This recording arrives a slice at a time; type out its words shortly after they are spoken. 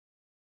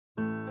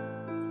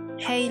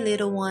Hey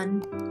little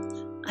one,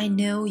 I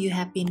know you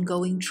have been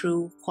going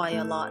through quite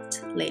a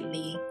lot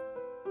lately,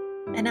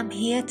 and I'm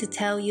here to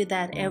tell you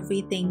that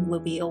everything will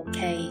be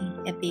okay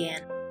at the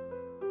end.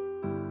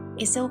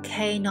 It's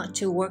okay not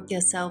to work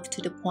yourself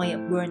to the point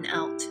of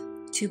burnout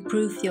to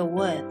prove your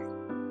worth.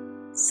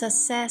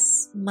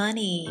 Success,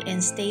 money,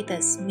 and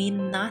status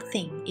mean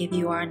nothing if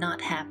you are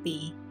not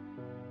happy.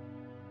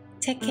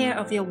 Take care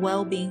of your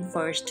well-being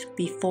first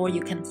before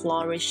you can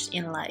flourish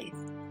in life.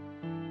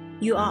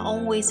 You are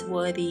always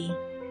worthy,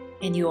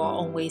 and you are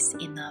always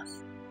enough.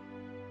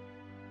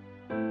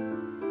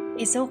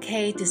 It's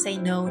okay to say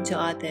no to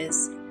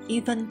others,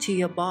 even to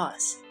your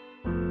boss.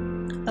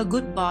 A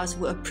good boss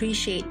will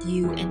appreciate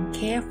you and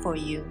care for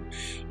you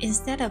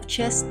instead of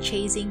just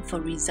chasing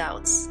for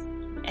results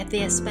at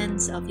the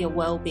expense of your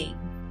well-being.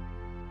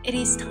 It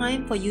is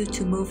time for you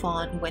to move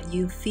on when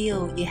you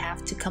feel you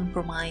have to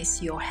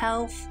compromise your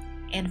health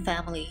and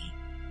family.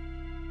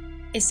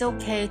 It's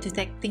okay to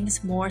take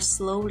things more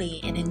slowly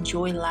and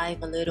enjoy life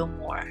a little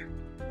more.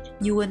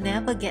 You will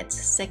never get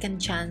a second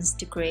chance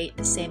to create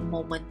the same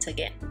moment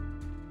again.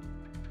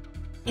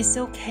 It's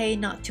okay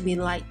not to be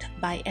liked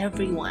by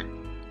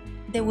everyone.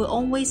 There will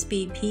always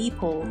be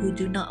people who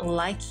do not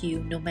like you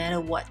no matter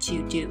what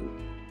you do.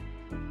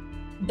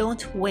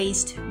 Don't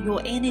waste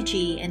your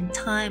energy and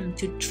time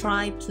to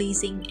try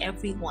pleasing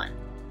everyone.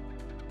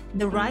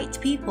 The right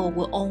people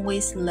will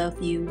always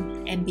love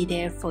you and be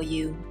there for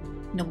you,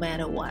 no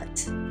matter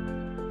what.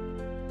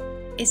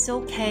 It's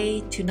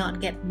okay to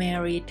not get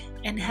married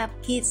and have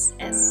kids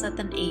at a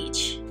certain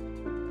age.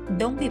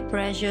 Don't be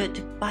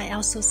pressured by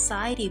our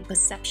society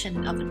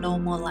perception of a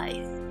normal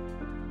life.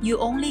 You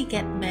only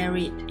get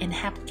married and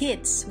have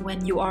kids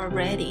when you are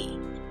ready,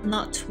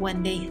 not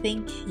when they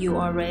think you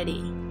are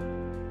ready.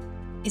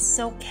 It's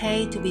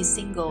okay to be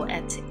single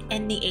at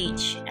any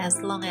age as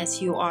long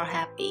as you are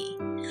happy.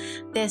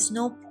 There's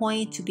no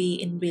point to be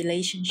in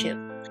relationship,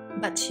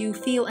 but you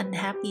feel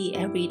unhappy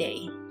every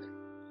day.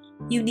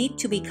 You need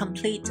to be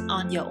complete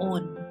on your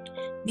own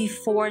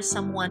before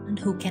someone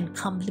who can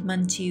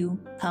compliment you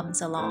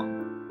comes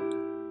along.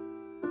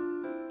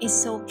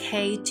 It's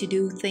okay to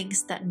do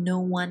things that no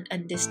one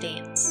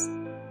understands,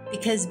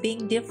 because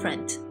being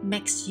different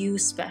makes you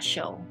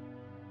special.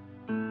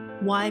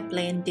 Why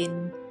blend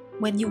in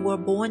when you were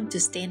born to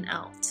stand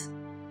out?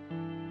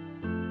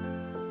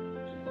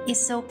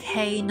 It's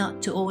okay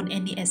not to own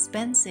any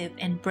expensive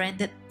and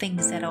branded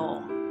things at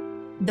all.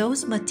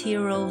 Those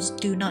materials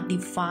do not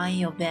define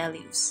your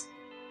values.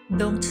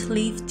 Don't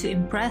live to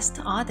impress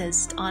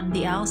others on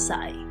the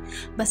outside,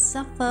 but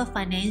suffer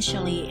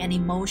financially and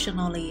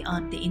emotionally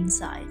on the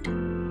inside.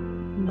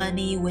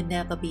 Money will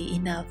never be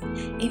enough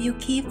if you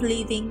keep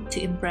living to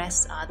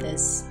impress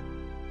others.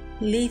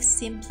 Live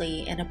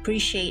simply and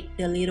appreciate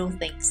the little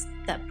things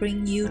that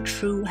bring you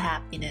true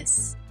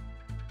happiness.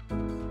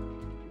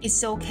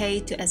 It's okay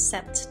to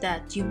accept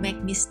that you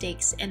make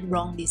mistakes and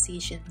wrong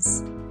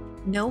decisions.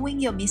 Knowing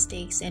your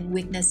mistakes and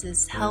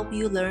weaknesses help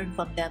you learn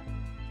from them,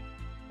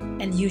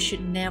 and you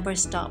should never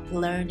stop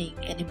learning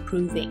and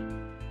improving.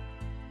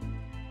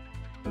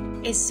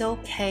 It's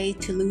okay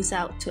to lose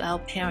out to our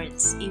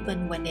parents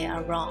even when they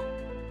are wrong.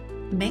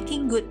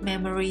 Making good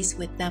memories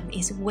with them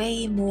is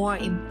way more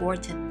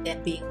important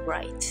than being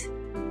right.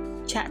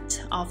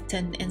 Chat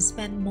often and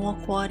spend more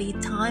quality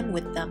time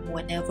with them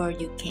whenever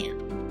you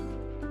can,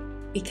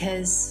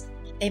 because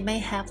they may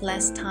have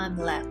less time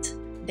left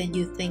than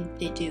you think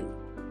they do.